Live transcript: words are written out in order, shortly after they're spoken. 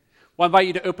Well, I invite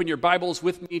you to open your Bibles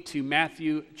with me to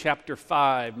Matthew chapter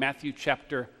 5. Matthew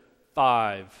chapter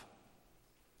 5.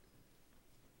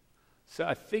 So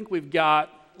I think we've got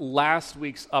last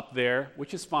week's up there,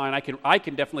 which is fine. I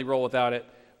can definitely roll without it,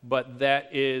 but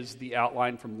that is the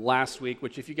outline from last week,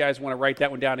 which if you guys want to write that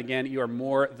one down again, you are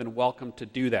more than welcome to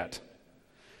do that.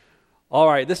 All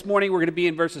right, this morning we're going to be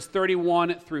in verses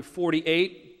 31 through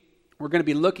 48. We're going to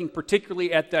be looking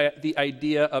particularly at the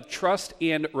idea of trust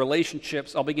and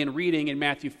relationships. I'll begin reading in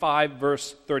Matthew 5,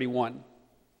 verse 31.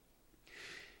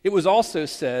 It was also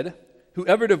said,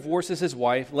 "Whoever divorces his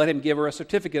wife, let him give her a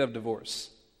certificate of divorce.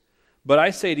 But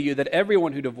I say to you that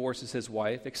everyone who divorces his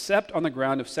wife, except on the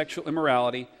ground of sexual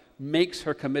immorality, makes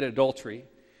her commit adultery,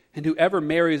 and whoever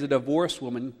marries a divorced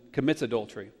woman commits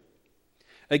adultery.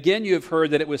 Again, you have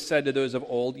heard that it was said to those of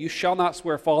old, 'You shall not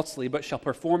swear falsely, but shall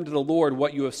perform to the Lord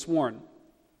what you have sworn.'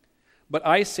 But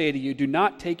I say to you, do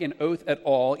not take an oath at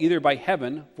all, either by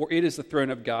heaven, for it is the throne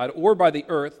of God, or by the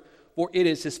earth, for it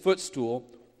is his footstool,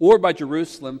 or by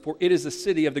Jerusalem, for it is the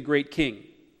city of the great king.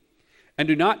 And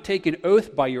do not take an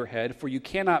oath by your head, for you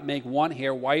cannot make one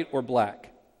hair white or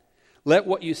black. Let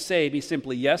what you say be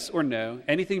simply yes or no.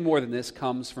 Anything more than this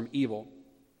comes from evil.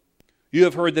 You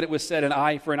have heard that it was said, an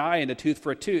eye for an eye and a tooth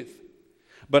for a tooth.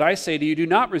 But I say to you, do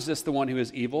not resist the one who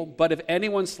is evil, but if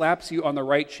anyone slaps you on the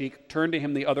right cheek, turn to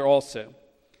him the other also.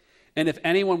 And if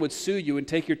anyone would sue you and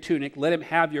take your tunic, let him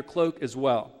have your cloak as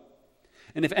well.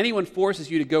 And if anyone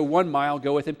forces you to go 1 mile,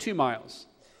 go with him 2 miles.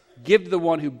 Give to the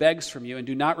one who begs from you, and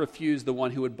do not refuse the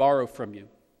one who would borrow from you.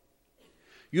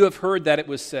 You have heard that it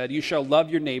was said, you shall love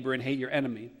your neighbor and hate your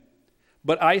enemy.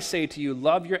 But I say to you,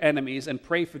 love your enemies and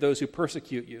pray for those who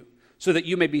persecute you, so that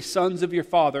you may be sons of your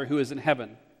Father who is in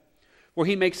heaven. For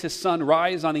he makes his sun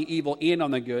rise on the evil and on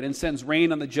the good, and sends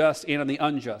rain on the just and on the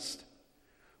unjust.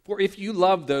 For if you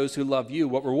love those who love you,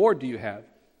 what reward do you have?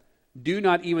 Do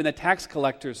not even the tax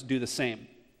collectors do the same?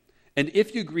 And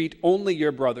if you greet only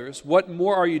your brothers, what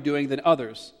more are you doing than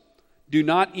others? Do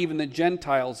not even the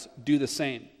Gentiles do the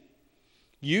same?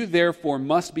 You therefore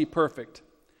must be perfect,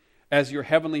 as your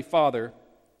heavenly Father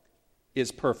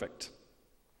is perfect."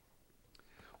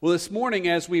 Well, this morning,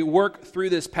 as we work through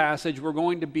this passage, we're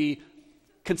going to be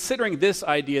considering this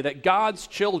idea that God's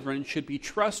children should be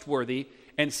trustworthy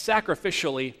and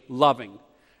sacrificially loving.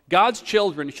 God's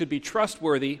children should be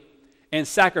trustworthy and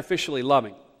sacrificially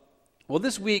loving. Well,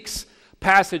 this week's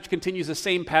passage continues the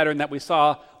same pattern that we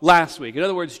saw last week. In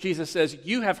other words, Jesus says,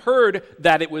 you have heard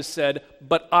that it was said,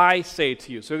 but I say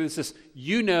to you. So this is,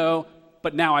 you know,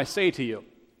 but now I say to you.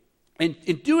 And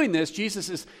in doing this, Jesus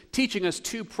is teaching us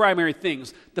 2 primary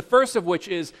things. The first of which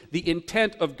is the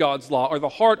intent of God's law, or the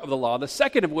heart of the law. The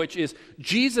second of which is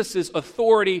Jesus'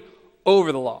 authority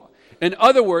over the law. In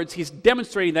other words, he's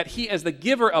demonstrating that he, as the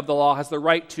giver of the law, has the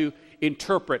right to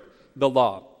interpret the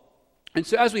law. And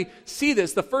so as we see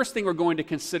this, the first thing we're going to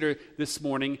consider this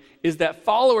morning is that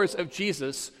followers of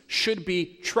Jesus should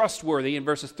be trustworthy in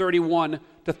verses 31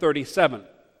 to 37.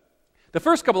 The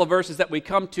first couple of verses that we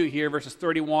come to here, verses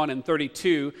 31 and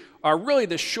 32, are really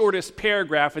the shortest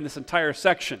paragraph in this entire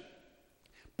section.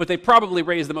 But they probably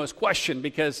raise the most questions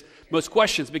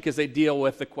because they deal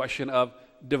with the question of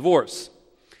divorce.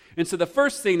 And so the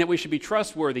first thing that we should be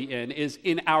trustworthy in is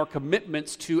in our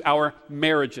commitments to our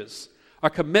marriages. Our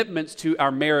commitments to our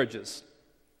marriages.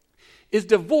 Is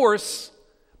divorce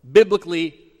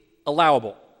biblically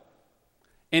allowable?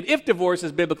 And if divorce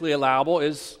is biblically allowable,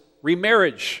 is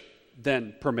remarriage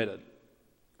then permitted?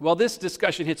 Well, this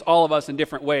discussion hits all of us in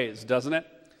different ways, doesn't it?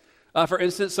 For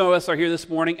instance, some of us are here this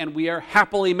morning and we are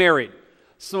happily married.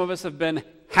 Some of us have been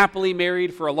happily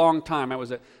married for a long time. I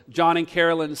was at John and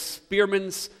Carolyn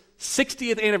Spearman's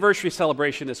 60th anniversary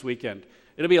celebration this weekend.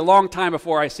 It'll be a long time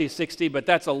before I see 60, but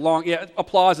that's a long,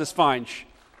 applause is fine,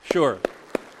 sure.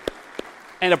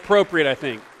 And appropriate, I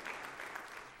think.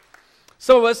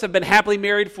 Some of us have been happily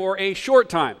married for a short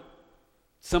time.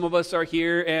 Some of us are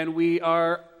here and we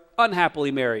are unhappily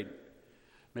married.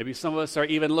 Maybe some of us are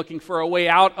even looking for a way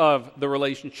out of the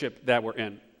relationship that we're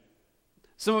in.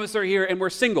 Some of us are here and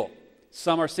we're single.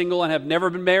 Some are single and have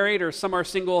never been married, or some are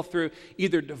single through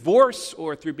either divorce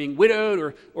or through being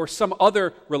widowed or some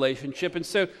other relationship. And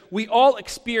so we all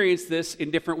experience this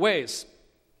in different ways.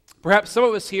 Perhaps some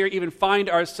of us here even find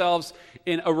ourselves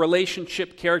in a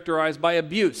relationship characterized by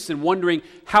abuse and wondering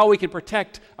how we can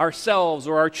protect ourselves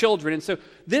or our children. And so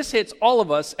this hits all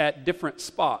of us at different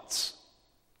spots.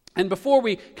 And before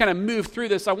we kind of move through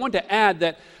this, I want to add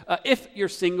that if you're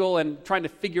single and trying to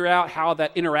figure out how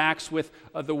that interacts with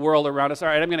the world around us, all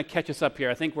right, I'm going to catch us up here.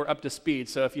 I think we're up to speed.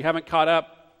 So if you haven't caught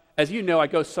up, As you know, I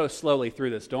go so slowly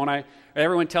through this, don't I?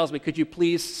 Everyone tells me, could you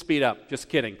please speed up? Just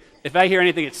kidding. If I hear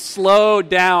anything, it's slow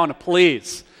down,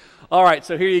 please. All right,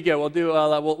 so here you go.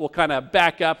 We'll kind of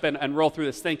back up and roll through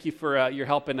this. Thank you for your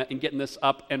help in getting this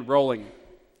up and rolling.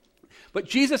 But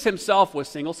Jesus himself was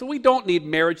single, so we don't need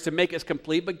marriage to make us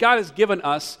complete, but God has given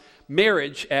us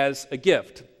marriage as a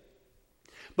gift.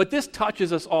 But this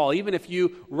touches us all. Even if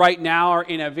you right now are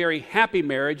in a very happy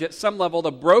marriage, at some level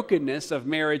the brokenness of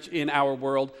marriage in our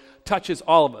world touches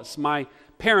all of us. My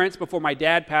parents, before my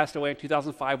dad passed away in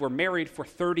 2005, were married for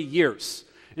 30 years.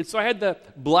 And so I had the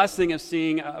blessing of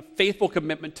seeing a faithful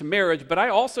commitment to marriage, but I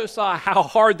also saw how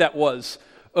hard that was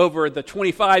over the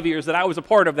 25 years that I was a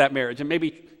part of that marriage. And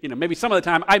maybe some of the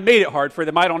time I made it hard for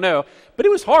them, I don't know, but it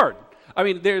was hard. I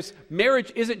mean,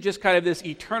 marriage isn't just kind of this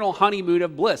eternal honeymoon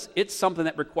of bliss. It's something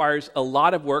that requires a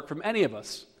lot of work from any of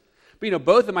us. But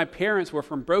both of my parents were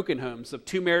from broken homes, of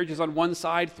 2 marriages on one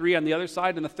side, 3 on the other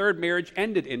side, and the third marriage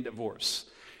ended in divorce.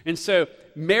 And so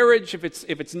marriage, if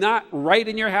it's not right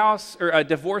in your house, or a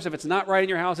divorce, if it's not right in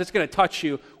your house, it's going to touch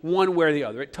you one way or the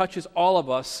other. It touches all of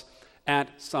us at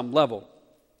some level.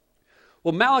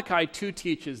 Well, Malachi 2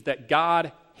 teaches that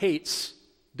God hates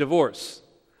divorce.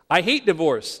 I hate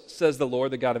divorce, says the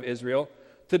Lord, the God of Israel.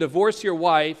 To divorce your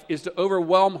wife is to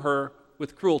overwhelm her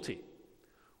with cruelty.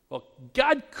 Well,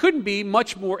 God couldn't be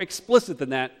much more explicit than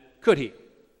that, could he?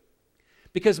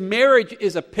 Because marriage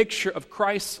is a picture of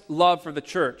Christ's love for the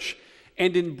church.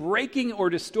 And in breaking or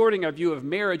distorting our view of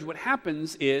marriage, what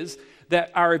happens is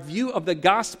that our view of the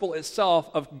gospel itself,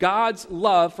 of God's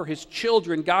love for his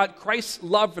children, Christ's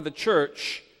love for the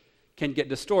church, can get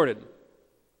distorted.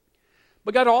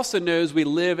 But God also knows we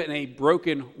live in a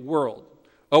broken world,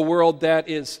 a world that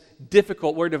is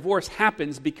difficult, where divorce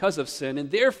happens because of sin,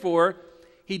 and therefore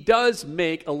he does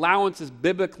make allowances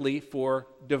biblically for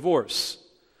divorce.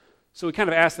 So we kind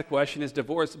of ask the question, is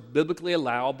divorce biblically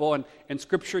allowable? And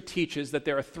Scripture teaches that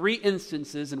there are 3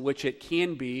 instances in which it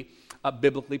can be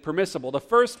biblically permissible. The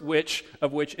first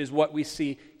of which is what we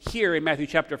see here in Matthew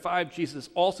chapter 5.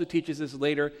 Jesus also teaches this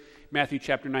later, Matthew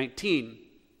chapter 19.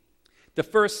 The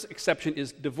first exception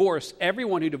is divorce.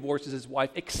 Everyone who divorces his wife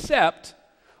except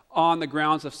on the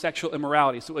grounds of sexual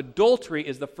immorality. So adultery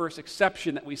is the first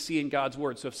exception that we see in God's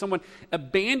word. So if someone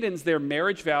abandons their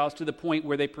marriage vows to the point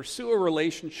where they pursue a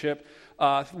relationship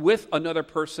with another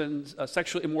person's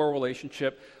sexually immoral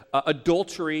relationship,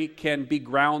 adultery can be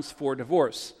grounds for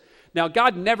divorce. Now,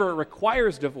 God never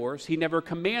requires divorce. He never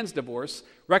commands divorce.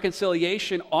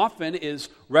 Reconciliation often is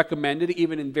recommended,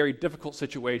 even in very difficult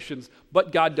situations,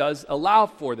 but God does allow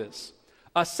for this.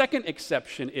 A second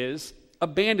exception is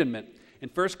abandonment. In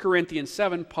 1 Corinthians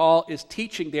 7, Paul is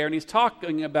teaching there, and he's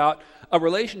talking about a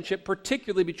relationship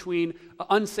particularly between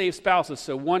unsaved spouses.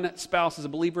 So one spouse is a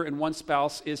believer and one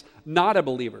spouse is not a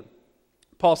believer.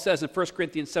 Paul says in 1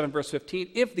 Corinthians 7, verse 15,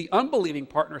 if the unbelieving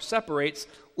partner separates,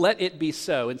 let it be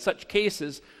so. In such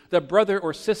cases, the brother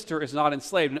or sister is not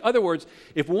enslaved. In other words,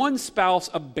 if one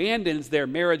spouse abandons their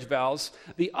marriage vows,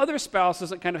 the other spouse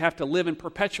doesn't kind of have to live in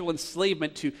perpetual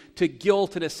enslavement to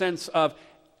guilt in a sense of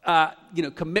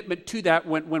commitment to that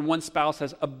when one spouse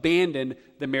has abandoned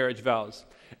the marriage vows.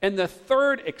 And the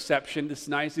third exception, this is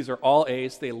nice, these are all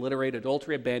A's, they alliterate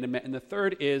adultery, abandonment, and the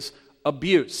third is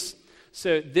abuse.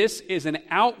 So this is an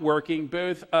outworking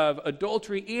both of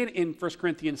adultery and in 1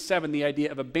 Corinthians 7, the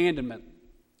idea of abandonment.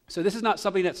 So this is not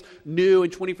something that's new in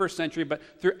 21st century, but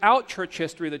throughout church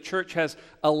history, the church has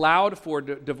allowed for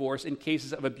divorce in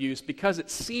cases of abuse because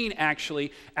it's seen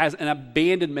actually as an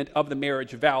abandonment of the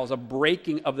marriage vows, a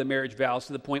breaking of the marriage vows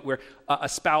to the point where a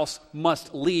spouse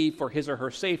must leave for his or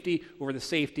her safety or the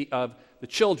safety of the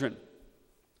children.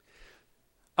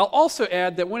 I'll also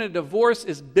add that when a divorce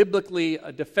is biblically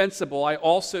defensible, I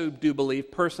also do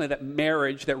believe personally that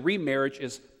remarriage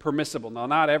is permissible. Now,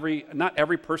 not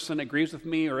every person agrees with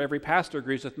me or every pastor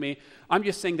agrees with me. I'm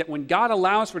just saying that when God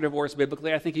allows for divorce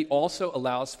biblically, I think he also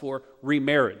allows for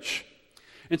remarriage.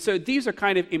 And so these are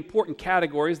kind of important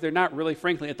categories. They're not really,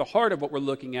 frankly, at the heart of what we're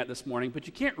looking at this morning, but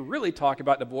you can't really talk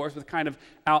about divorce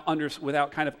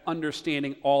without kind of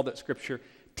understanding all that Scripture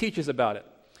teaches about it.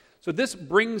 So this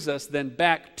brings us then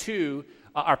back to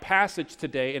our passage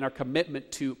today and our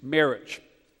commitment to marriage.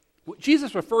 What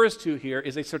Jesus refers to here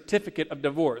is a certificate of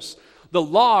divorce. The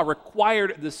law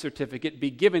required this certificate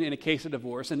be given in a case of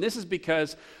divorce, and this is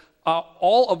because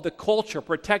all of the culture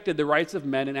protected the rights of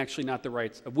men and actually not the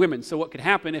rights of women. So what could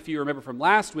happen, if you remember from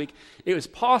last week, it was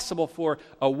possible for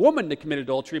a woman to commit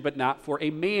adultery, but not for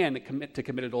a man to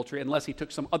commit adultery unless he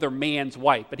took some other man's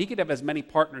wife. But he could have as many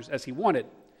partners as he wanted.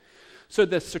 So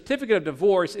the certificate of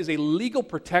divorce is a legal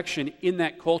protection in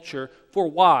that culture for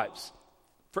wives.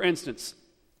 For instance,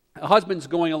 A husband's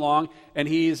going along, and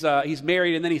he's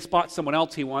married, and then he spots someone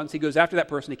else he wants. He goes after that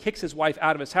person. He kicks his wife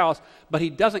out of his house, but he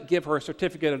doesn't give her a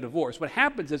certificate of divorce. What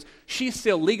happens is she's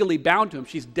still legally bound to him.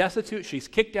 She's destitute. She's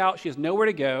kicked out. She has nowhere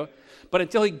to go. But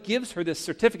until he gives her this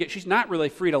certificate, she's not really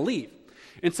free to leave.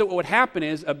 And so what would happen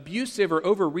is abusive or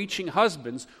overreaching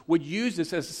husbands would use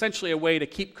this as essentially a way to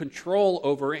keep control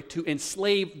over it, to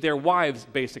enslave their wives,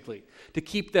 basically, to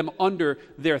keep them under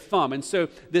their thumb. And so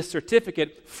this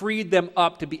certificate freed them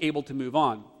up to be able to move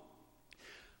on.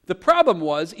 The problem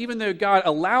was, even though God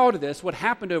allowed this, what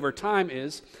happened over time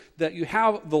is that you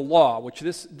have the law, which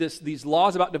these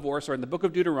laws about divorce are in the book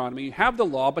of Deuteronomy. You have the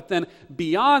law, but then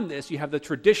beyond this, you have the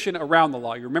tradition around the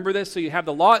law. You remember this? So you have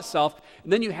the law itself,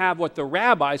 and then you have what the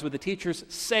rabbis, what the teachers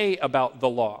say about the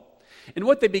law. And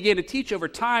what they began to teach over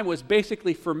time was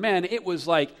basically for men, it was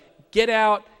like, get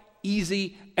out,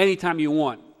 easy, anytime you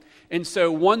want. And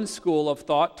so one school of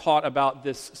thought taught about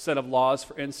this set of laws,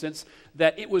 for instance,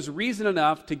 that it was reason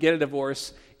enough to get a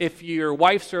divorce if your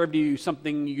wife served you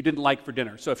something you didn't like for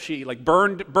dinner. So if she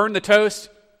burned the toast,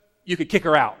 you could kick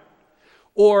her out.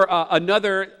 Or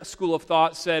another school of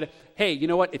thought said, hey, you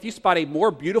know what? If you spot a more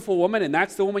beautiful woman and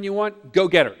that's the woman you want, go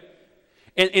get her.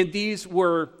 And these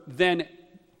were then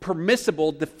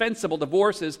permissible, defensible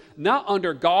divorces, not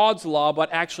under God's law, but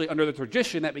actually under the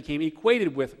tradition that became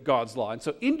equated with God's law. And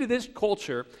so into this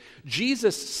culture,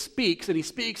 Jesus speaks, and he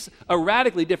speaks a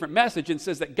radically different message and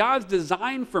says that God's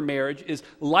design for marriage is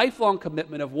lifelong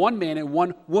commitment of one man and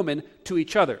one woman to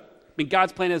each other. I mean,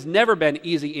 God's plan has never been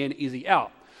easy in, easy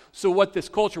out. So what this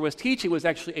culture was teaching was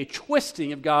actually a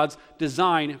twisting of God's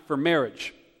design for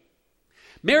marriage.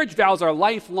 Marriage vows are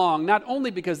lifelong, not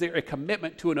only because they're a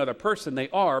commitment to another person, they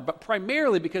are, but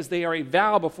primarily because they are a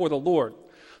vow before the Lord.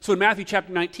 So in Matthew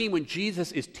chapter 19, when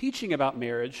Jesus is teaching about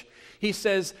marriage, he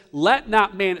says, let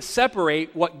not man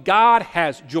separate what God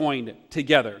has joined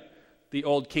together. The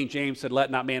old King James said, let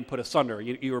not man put asunder.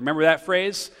 You remember that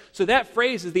phrase? So that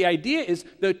phrase is, the idea is,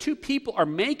 though two people are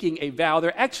making a vow,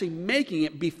 they're actually making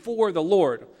it before the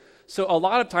Lord. So a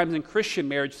lot of times in Christian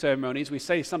marriage ceremonies, we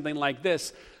say something like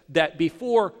this, that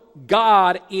before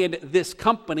God and this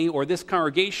company or this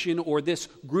congregation or this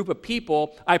group of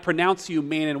people, I pronounce you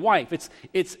man and wife.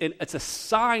 It's a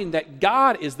sign that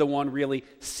God is the one really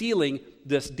sealing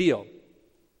this deal.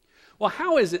 Well,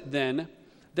 how is it then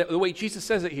that the way Jesus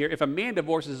says it here, if a man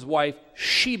divorces his wife,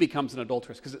 she becomes an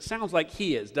adulteress? Because it sounds like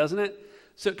he is, doesn't it?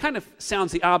 So it kind of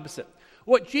sounds the opposite.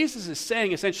 What Jesus is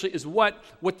saying essentially is what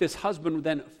this husband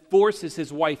then forces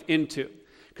his wife into.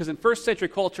 Because in first century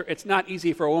culture, it's not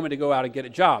easy for a woman to go out and get a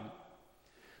job.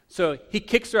 So he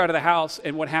kicks her out of the house,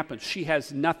 and what happens? She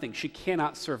has nothing. She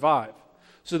cannot survive.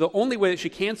 So the only way that she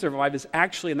can survive is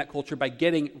actually in that culture by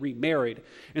getting remarried.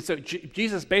 And so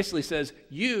Jesus basically says,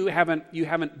 you haven't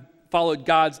followed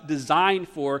God's design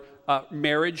for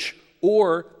marriage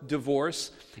or divorce,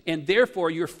 and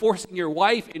therefore you're forcing your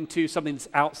wife into something that's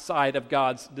outside of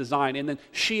God's design. And then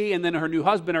she and then her new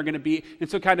husband are going to be, and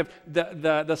so kind of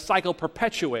the cycle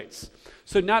perpetuates.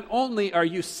 So not only are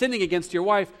you sinning against your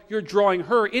wife, you're drawing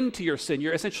her into your sin.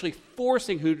 You're essentially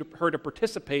forcing her to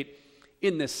participate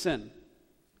in this sin.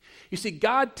 You see,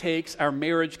 God takes our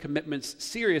marriage commitments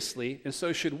seriously, and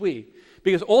so should we.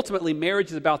 Because ultimately, marriage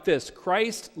is about this.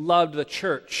 Christ loved the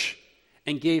church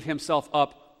and gave himself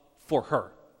up for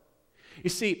her. You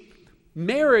see,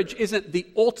 marriage isn't the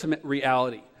ultimate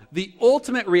reality. The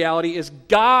ultimate reality is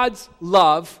God's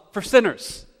love for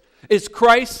sinners. It's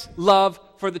Christ's love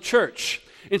for the church.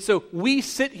 And so we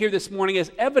sit here this morning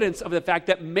as evidence of the fact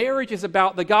that marriage is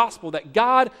about the gospel, that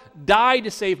God died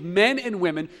to save men and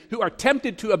women who are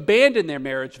tempted to abandon their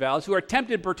marriage vows, who are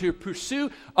tempted to pursue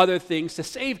other things, to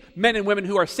save men and women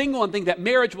who are single and think that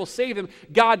marriage will save them.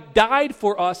 God died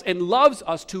for us and loves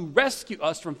us to rescue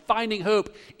us from finding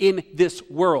hope in this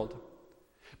world.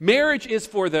 Marriage is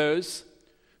for those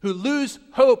who lose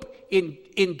hope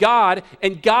in God,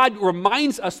 and God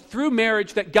reminds us through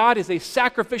marriage that God is a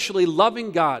sacrificially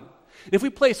loving God. And if we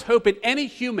place hope in any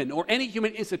human or any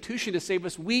human institution to save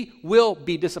us, we will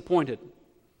be disappointed.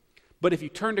 But if you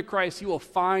turn to Christ, you will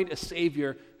find a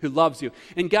Savior who loves you.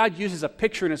 And God uses a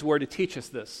picture in his word to teach us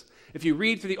this. If you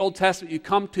read through the Old Testament, you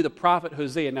come to the prophet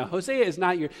Hosea. Now, Hosea is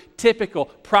not your typical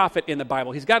prophet in the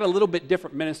Bible. He's got a little bit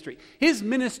different ministry. His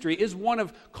ministry is one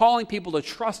of calling people to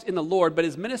trust in the Lord, but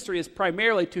his ministry is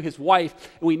primarily to his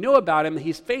wife. And we know about him that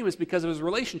he's famous because of his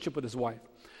relationship with his wife.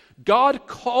 God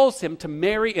calls him to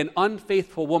marry an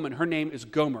unfaithful woman. Her name is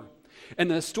Gomer. And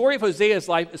the story of Hosea's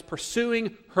life is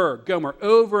pursuing her, Gomer,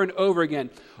 over and over again.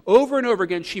 Over and over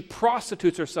again, she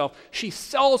prostitutes herself. She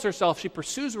sells herself. She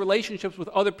pursues relationships with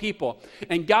other people.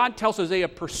 And God tells Hosea,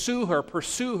 pursue her,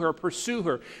 pursue her, pursue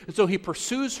her. And so he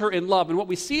pursues her in love. And what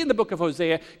we see in the book of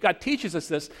Hosea, God teaches us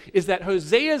this, is that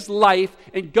Hosea's life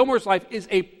and Gomer's life is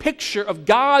a picture of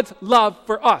God's love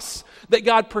for us. That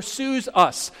God pursues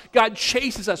us. God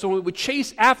chases us when we would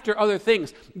chase after other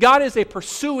things. God is a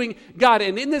pursuing God.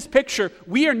 And in this picture,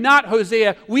 we are not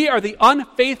Hosea. We are the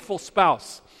unfaithful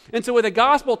spouse. And so what the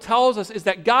gospel tells us is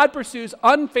that God pursues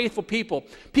unfaithful people,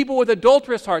 people with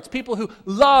adulterous hearts, people who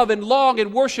love and long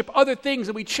and worship other things,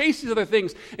 and we chase these other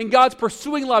things. And God's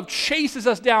pursuing love chases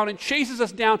us down and chases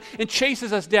us down and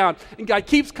chases us down. And God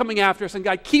keeps coming after us, and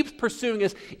God keeps pursuing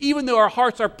us, even though our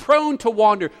hearts are prone to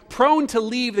wander, prone to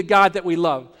leave the God that we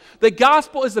love. The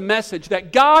gospel is the message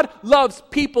that God loves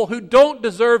people who don't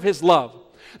deserve His love.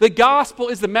 The gospel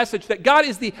is the message that God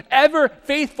is the ever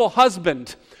faithful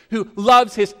husband who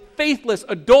loves his faithless,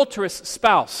 adulterous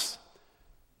spouse.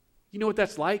 You know what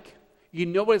that's like? You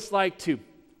know what it's like to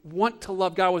want to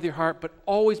love God with your heart, but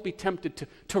always be tempted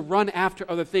to run after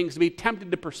other things, to be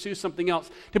tempted to pursue something else,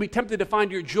 to be tempted to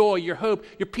find your joy, your hope,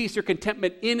 your peace, your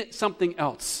contentment in something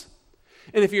else.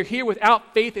 And if you're here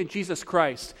without faith in Jesus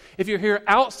Christ, if you're here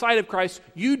outside of Christ,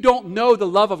 you don't know the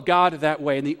love of God that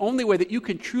way. And the only way that you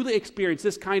can truly experience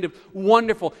this kind of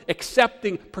wonderful,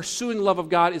 accepting, pursuing love of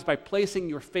God is by placing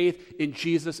your faith in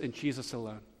Jesus and Jesus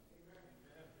alone.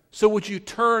 So would you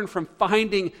turn from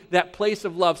finding that place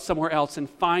of love somewhere else and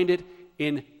find it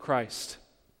in Christ?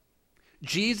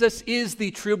 Jesus is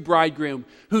the true bridegroom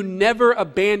who never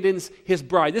abandons his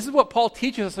bride. This is what Paul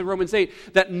teaches us in Romans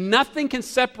 8, that nothing can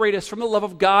separate us from the love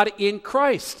of God in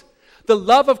Christ. The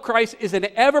love of Christ is an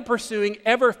ever-pursuing,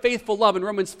 ever-faithful love. And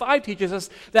Romans 5 teaches us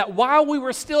that while we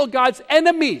were still God's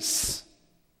enemies,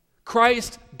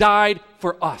 Christ died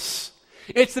for us.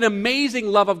 It's an amazing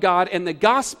love of God, and the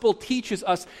gospel teaches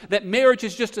us that marriage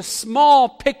is just a small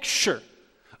picture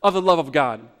of the love of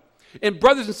God. And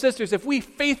brothers and sisters, if we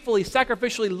faithfully,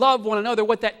 sacrificially love one another,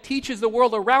 what that teaches the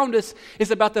world around us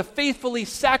is about the faithfully,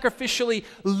 sacrificially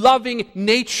loving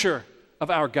nature of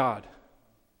our God.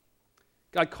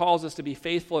 God calls us to be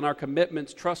faithful in our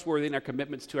commitments, trustworthy in our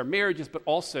commitments to our marriages, but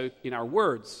also in our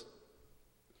words.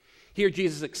 Here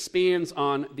Jesus expands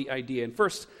on the idea. In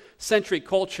first century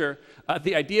culture,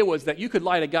 the idea was that you could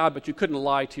lie to God, but you couldn't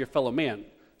lie to your fellow man.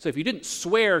 So if you didn't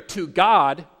swear to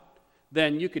God,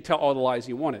 then you could tell all the lies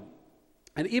you wanted.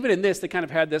 And even in this, they kind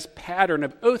of had this pattern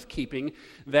of oath-keeping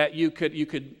that you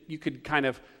could kind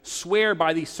of swear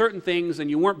by these certain things and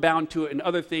you weren't bound to it, and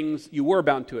other things you were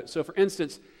bound to it. So for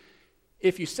instance,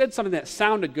 if you said something that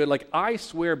sounded good, like I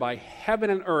swear by heaven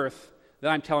and earth that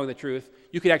I'm telling the truth,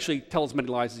 you could actually tell as many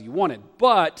lies as you wanted.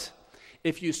 But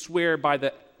if you swear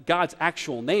by God's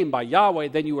actual name, by Yahweh,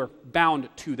 then you were bound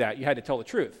to that. You had to tell the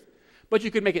truth. But you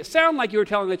could make it sound like you were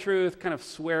telling the truth, kind of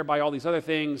swear by all these other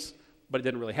things, but it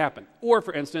didn't really happen. Or,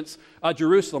 for instance,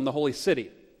 Jerusalem, the holy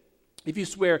city. If you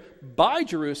swear by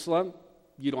Jerusalem,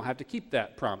 you don't have to keep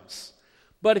that promise.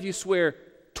 But if you swear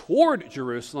toward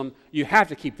Jerusalem, you have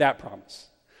to keep that promise.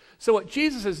 So what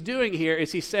Jesus is doing here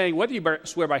is he's saying, whether you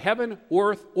swear by heaven,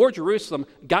 earth, or Jerusalem,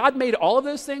 God made all of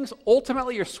those things.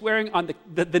 Ultimately, you're swearing on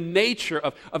the nature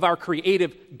of our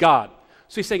creative God.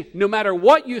 So he's saying, no matter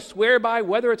what you swear by,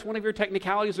 whether it's one of your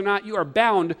technicalities or not, you are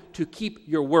bound to keep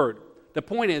your word. The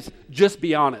point is, just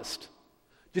be honest.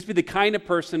 Just be the kind of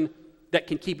person that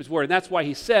can keep his word. And that's why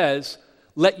he says,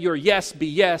 let your yes be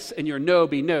yes and your no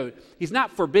be no. He's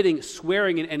not forbidding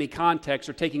swearing in any context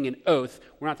or taking an oath.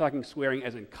 We're not talking swearing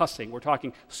as in cussing. We're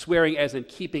talking swearing as in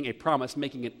keeping a promise,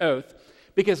 making an oath.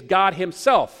 Because God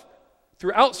himself,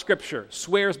 throughout Scripture,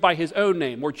 swears by his own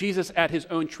name. Or Jesus at his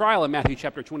own trial in Matthew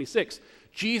chapter 26,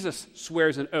 Jesus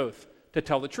swears an oath to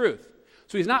tell the truth.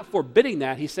 So he's not forbidding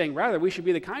that. He's saying, rather, we should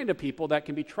be the kind of people that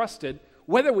can be trusted,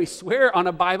 whether we swear on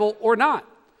a Bible or not.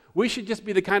 We should just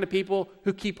be the kind of people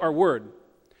who keep our word.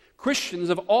 Christians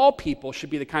of all people should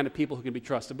be the kind of people who can be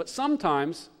trusted. But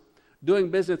sometimes doing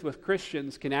business with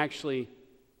Christians can actually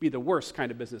be the worst kind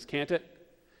of business, can't it?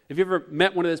 Have you ever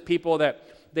met one of those people that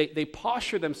they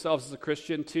posture themselves as a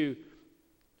Christian to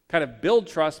kind of build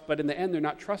trust, but in the end they're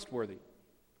not trustworthy?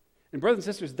 And brothers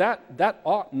and sisters, that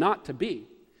ought not to be.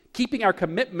 Keeping our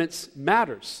commitments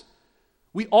matters.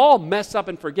 We all mess up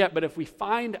and forget, but if we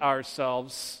find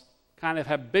ourselves kind of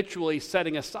habitually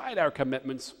setting aside our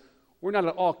commitments, we're not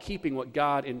at all keeping what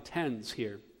God intends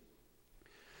here.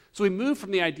 So we move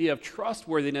from the idea of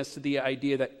trustworthiness to the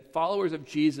idea that followers of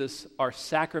Jesus are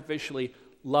sacrificially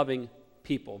loving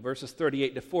people. Verses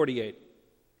 38 to 48.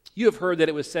 You have heard that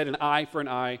it was said, an eye for an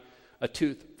eye, a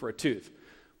tooth for a tooth.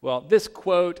 Well, this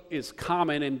quote is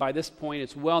common, and by this point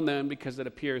it's well known because it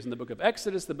appears in the book of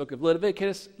Exodus, the book of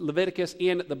Leviticus,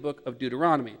 and the book of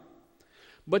Deuteronomy.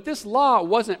 But this law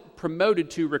wasn't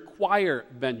promoted to require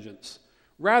vengeance.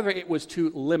 Rather, it was to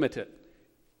limit it.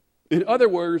 In other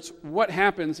words, what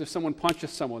happens if someone punches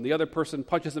someone, the other person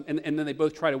punches them, and then they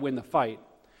both try to win the fight?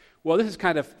 Well, this is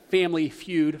kind of Family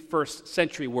Feud, first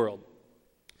century world.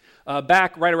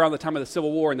 Back right around the time of the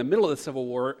Civil War, in the middle of the Civil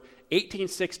War,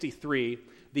 1863,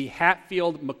 the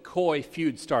Hatfield-McCoy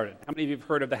feud started. How many of you have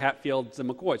heard of the Hatfields and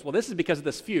McCoys? Well, this is because of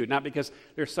this feud, not because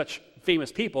they're such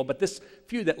famous people, but this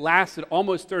feud that lasted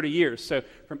almost 30 years. So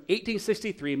from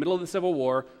 1863, middle of the Civil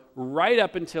War, right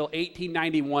up until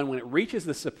 1891, when it reaches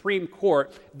the Supreme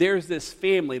Court, there's this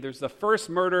family. There's the first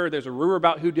murder. There's a rumor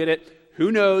about who did it.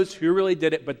 Who knows who really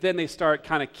did it? But then they start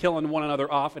kind of killing one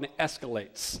another off, and it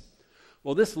escalates.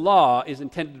 Well, this law is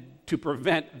intended to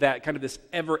prevent that kind of this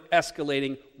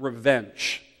ever-escalating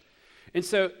revenge. And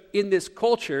so in this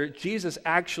culture, Jesus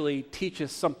actually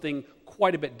teaches something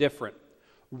quite a bit different.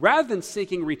 Rather than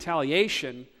seeking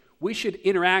retaliation, we should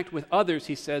interact with others,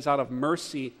 he says, out of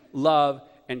mercy, love,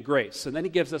 and grace. And then he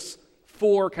gives us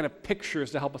 4 kind of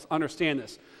pictures to help us understand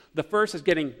this. The first is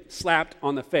getting slapped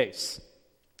on the face.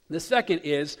 The second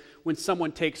is when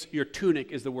someone takes your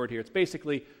tunic, is the word here. It's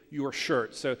basically your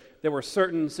shirt. So there were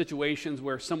certain situations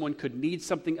where someone could need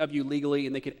something of you legally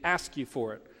and they could ask you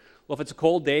for it. Well, if it's a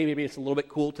cold day, maybe it's a little bit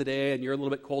cool today and you're a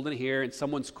little bit cold in here and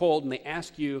someone's cold and they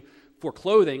ask you for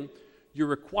clothing, you're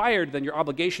required, then your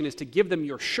obligation is to give them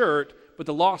your shirt, but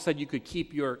the law said you could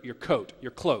keep your coat,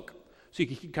 your cloak. So you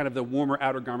could keep kind of the warmer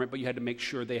outer garment, but you had to make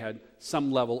sure they had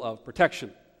some level of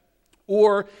protection.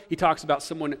 Or he talks about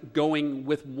someone going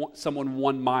with someone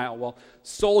 1 mile. Well,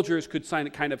 soldiers could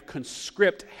kind of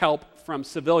conscript help from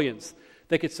civilians.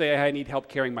 They could say, I need help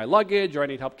carrying my luggage, or I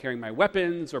need help carrying my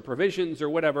weapons or provisions or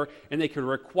whatever, and they could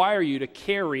require you to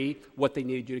carry what they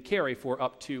needed you to carry for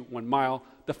up to 1 mile.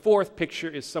 The fourth picture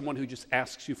is someone who just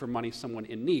asks you for money, someone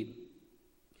in need.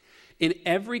 In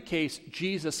every case,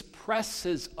 Jesus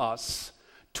presses us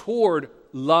toward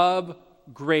love,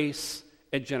 grace,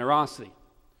 and generosity.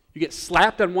 You get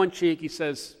slapped on one cheek, he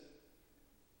says,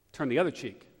 turn the other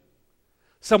cheek.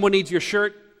 Someone needs your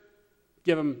shirt,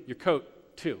 give them your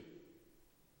coat too.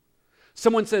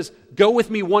 Someone says, go with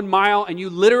me 1 mile, and you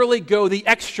literally go the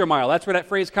extra mile. That's where that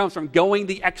phrase comes from, going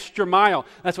the extra mile.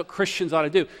 That's what Christians ought to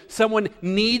do. Someone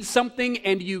needs something,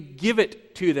 and you give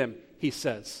it to them, he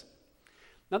says.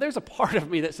 Now there's a part of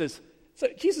me that says, so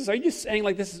Jesus, are you just saying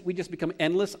like this, we just become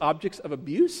endless objects of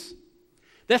abuse?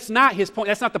 That's not his point.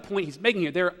 That's not the point he's making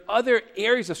here. There are other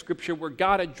areas of Scripture where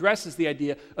God addresses the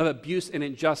idea of abuse and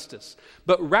injustice.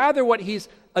 But rather what he's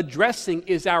addressing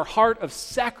is our heart of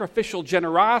sacrificial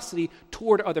generosity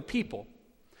toward other people.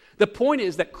 The point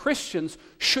is that Christians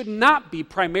should not be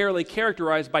primarily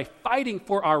characterized by fighting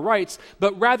for our rights,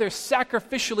 but rather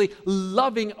sacrificially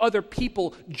loving other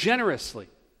people generously.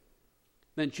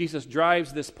 Then Jesus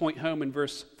drives this point home in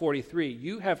verse 43.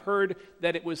 You have heard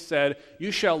that it was said, you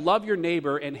shall love your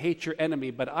neighbor and hate your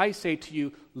enemy, but I say to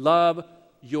you, love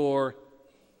your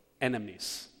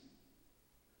enemies.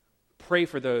 Pray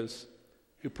for those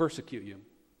who persecute you.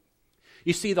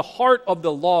 You see, the heart of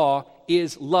the law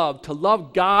is love, to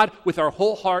love God with our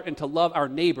whole heart and to love our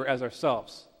neighbor as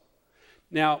ourselves.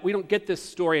 Now, we don't get this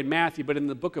story in Matthew, but in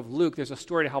the book of Luke, there's a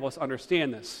story to help us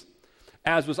understand this.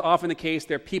 As was often the case,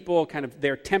 there are people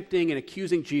they're tempting and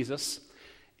accusing Jesus,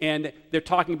 and they're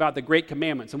talking about the great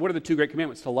commandments. And what are the 2 great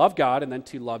commandments? To love God and then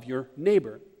to love your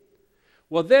neighbor.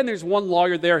 Well, then there's one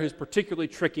lawyer there who's particularly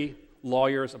tricky.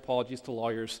 Lawyers, apologies to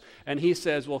lawyers. And he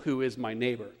says, well, who is my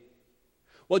neighbor?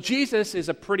 Well, Jesus is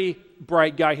a pretty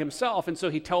bright guy himself, and so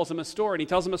he tells him a story. And he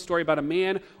tells him a story about a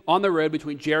man on the road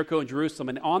between Jericho and Jerusalem.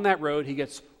 And on that road, he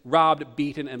gets robbed,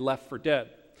 beaten, and left for dead.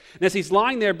 And as he's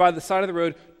lying there by the side of the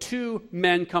road, 2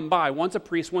 men come by. One's a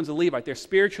priest, one's a Levite. They're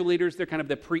spiritual leaders. They're kind of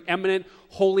the preeminent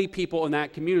holy people in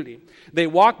that community. They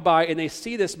walk by and they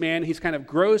see this man. He's kind of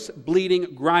gross,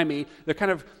 bleeding, grimy.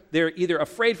 They're either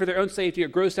afraid for their own safety or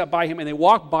grossed out by him, and they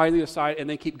walk by on the other side and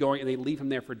they keep going and they leave him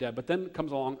there for dead. But then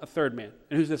comes along a 3rd man.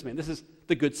 And who's this man? This is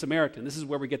the Good Samaritan. This is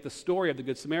where we get the story of the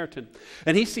Good Samaritan.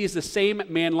 And he sees the same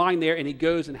man lying there, and he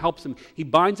goes and helps him. He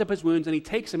binds up his wounds, and he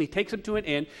takes him to an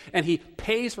inn, and he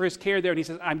pays for his care there. And he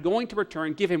says, I'm going to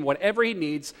return, give him whatever he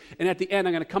needs, and at the end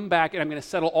I'm going to come back and I'm going to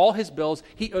settle all his bills.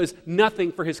 He owes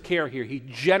nothing for his care here. He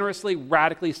generously,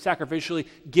 radically, sacrificially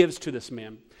gives to this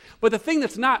man. But the thing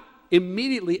that's not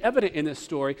immediately evident in this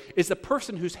story is the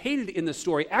person who's hated in this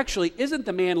story actually isn't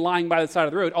the man lying by the side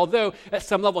of the road, although at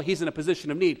some level he's in a position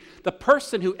of need. The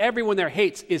person who everyone there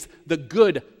hates is the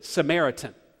Good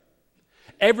Samaritan.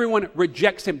 Everyone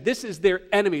rejects him. This is their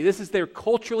enemy. This is their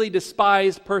culturally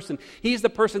despised person. He's the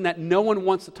person that no one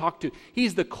wants to talk to.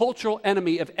 He's the cultural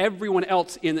enemy of everyone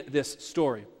else in this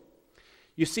story.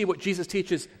 You see what Jesus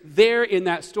teaches there in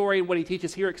that story, and what he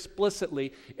teaches here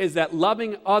explicitly is that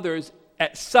loving others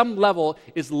at some level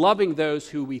is loving those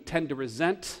who we tend to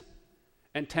resent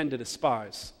and tend to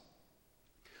despise.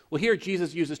 Well, here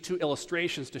Jesus uses two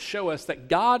illustrations to show us that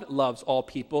God loves all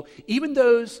people, even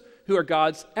those who are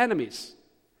God's enemies.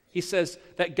 He says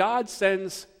that God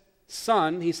sends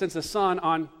the sun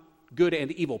on good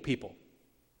and evil people.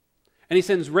 And he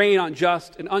sends rain on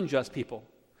just and unjust people.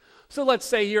 So let's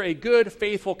say you're a good,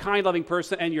 faithful, kind, loving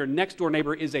person, and your next door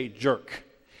neighbor is a jerk.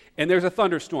 And there's a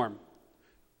thunderstorm.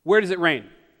 Where does it rain?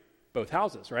 Both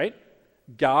houses, right?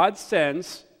 God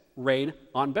sends rain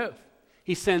on both.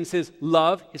 He sends his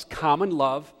love, his common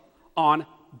love, on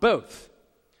both.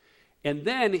 And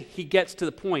then he gets to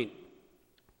the point.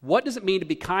 What does it mean to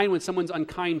be kind when someone's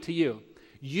unkind to you?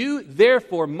 You,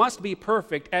 therefore, must be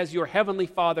perfect as your heavenly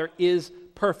Father is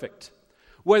perfect.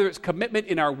 Whether it's commitment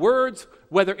in our words,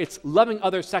 whether it's loving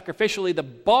others sacrificially, the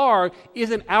bar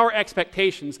isn't our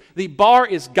expectations. The bar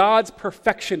is God's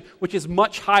perfection, which is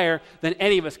much higher than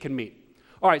any of us can meet.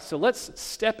 All right, so let's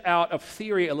step out of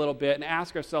theory a little bit and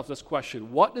ask ourselves this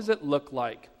question. What does it look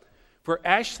like for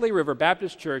Ashley River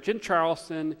Baptist Church in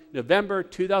Charleston, November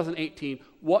 2018,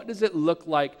 what does it look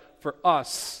like for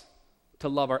us to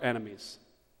love our enemies?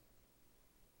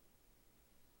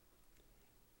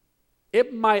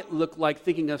 It might look like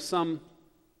thinking of some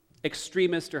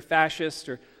extremist or fascist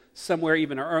or somewhere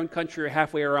even in our own country or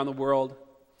halfway around the world.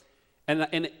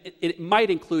 And it might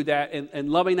include that and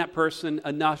loving that person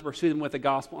enough to pursue them with the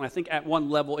gospel. And I think at one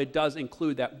level it does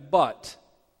include that. But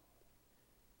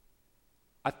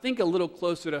I think a little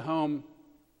closer to home,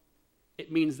 it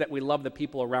means that we love the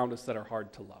people around us that are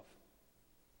hard to love.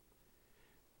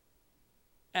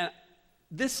 And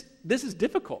this is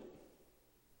difficult.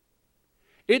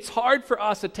 It's hard for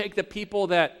us to take the people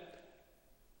that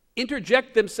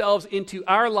interject themselves into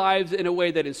our lives in a way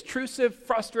that is intrusive,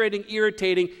 frustrating,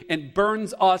 irritating, and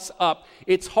burns us up.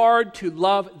 It's hard to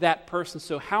love that person.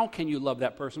 So how can you love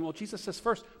that person? Well, Jesus says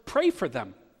first, pray for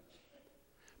them.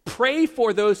 Pray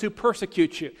for those who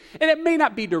persecute you. And it may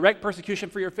not be direct persecution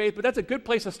for your faith, but that's a good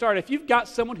place to start. If you've got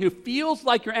someone who feels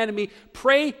like your enemy,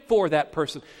 pray for that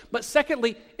person. But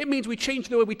secondly, it means we change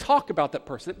the way we talk about that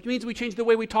person. It means we change the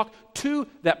way we talk to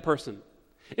that person.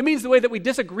 It means the way that we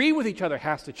disagree with each other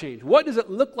has to change. What does it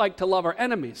look like to love our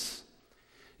enemies?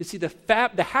 You see,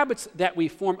 the habits that we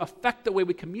form affect the way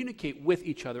we communicate with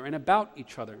each other and about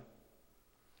each other.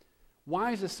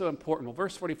 Why is this so important? Well,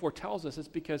 verse 44 tells us it's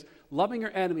because loving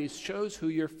your enemies shows who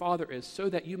your Father is, so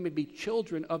that you may be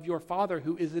children of your Father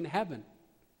who is in heaven.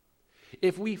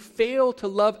 If we fail to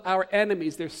love our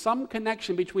enemies, there's some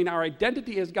connection between our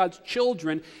identity as God's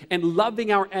children and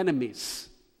loving our enemies.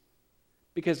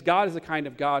 Because God is the kind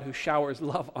of God who showers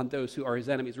love on those who are his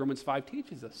enemies. Romans 5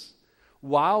 teaches us.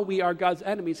 While we are God's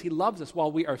enemies, he loves us.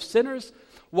 While we are sinners,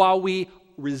 while we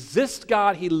resist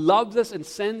God, he loves us and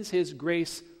sends his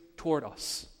grace toward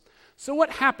us. So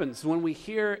what happens when we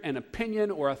hear an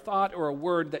opinion or a thought or a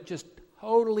word that just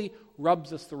totally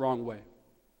rubs us the wrong way?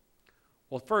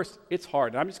 Well, first, it's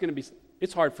hard.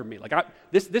 It's hard for me.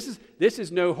 This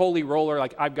is no holy roller,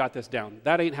 like I've got this down.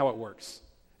 That ain't how it works.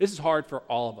 This is hard for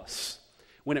all of us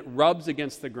when it rubs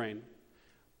against the grain.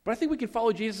 But I think we can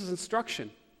follow Jesus'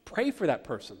 instruction. Pray for that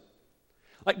person.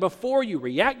 Like before you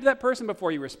react to that person,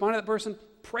 before you respond to that person,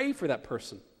 pray for that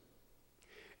person.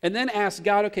 And then ask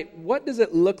God, okay, what does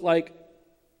it look like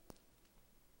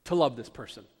to love this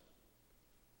person?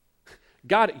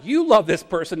 God, you love this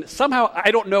person. Somehow,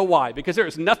 I don't know why, because there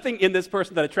is nothing in this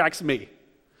person that attracts me.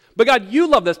 But God, you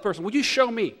love this person. Would you show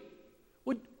me?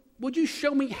 Would you show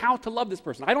me how to love this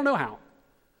person? I don't know how.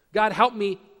 God, help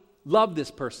me love this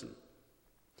person.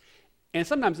 And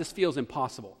sometimes this feels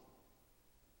impossible.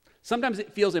 Sometimes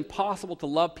it feels impossible to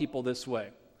love people this way.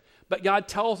 But God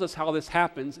tells us how this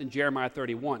happens in Jeremiah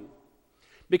 31.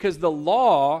 Because the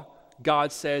law,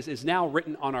 God says, is now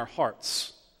written on our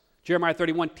hearts. Jeremiah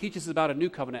 31 teaches us about a new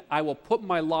covenant. I will put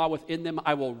my law within them.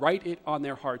 I will write it on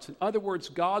their hearts. In other words,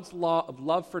 God's law of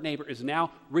love for neighbor is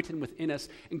now written within us,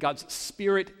 and God's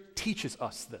Spirit teaches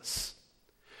us this.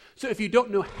 So if you don't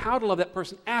know how to love that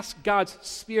person, ask God's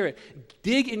Spirit.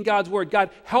 Dig in God's Word. God,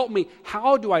 help me.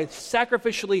 How do I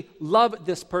sacrificially love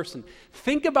this person?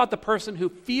 Think about the person who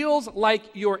feels like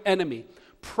your enemy.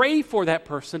 Pray for that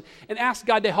person and ask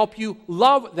God to help you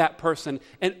love that person.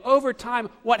 And over time,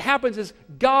 what happens is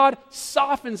God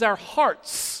softens our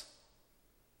hearts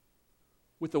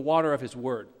with the water of his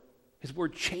Word. His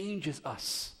Word changes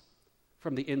us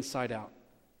from the inside out.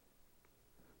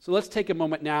 So let's take a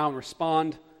moment now and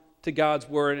respond to God's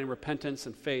word in repentance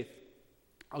and faith.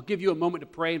 I'll give you a moment to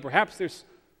pray, and perhaps there's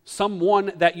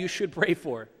someone that you should pray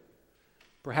for.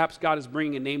 Perhaps God is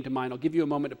bringing a name to mind. I'll give you a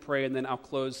moment to pray, and then I'll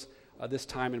close this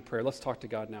time in prayer. Let's talk to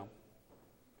God now.